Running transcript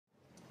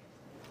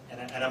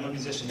and I'm a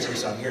musician too,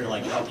 so I'm here to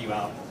like help you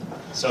out.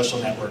 Social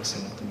networks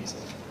and the music.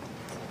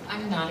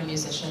 I'm not a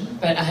musician,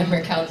 but I'm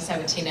Raquel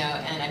Sabatino,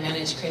 and I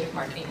manage creative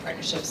marketing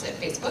partnerships at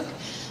Facebook.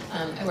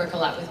 I work a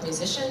lot with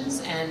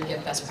musicians and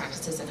give best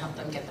practices and help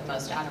them get the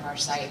most out of our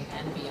site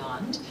and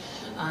beyond.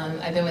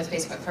 I've been with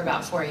Facebook for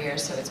about 4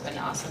 years, so it's been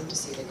awesome to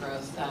see the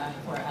growth.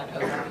 We're at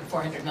over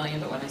 400 million,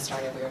 but when I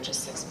started we were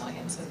just 6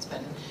 million, so it's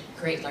been a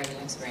great learning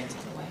experience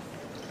on the way.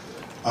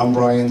 I'm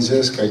Brian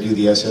Zisk. I do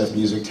the SF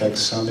Music Tech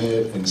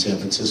Summit in San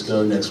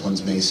Francisco. Next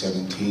one's May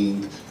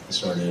 17th. I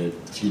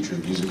started the Future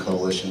of Music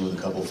Coalition with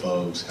a couple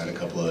folks, had a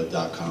couple of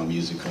 .com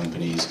music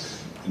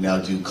companies, and now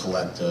do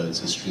Collecta.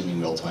 It's a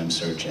streaming real-time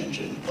search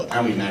engine.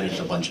 And we manage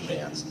a bunch of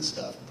bands and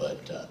stuff, but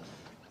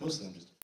most of them just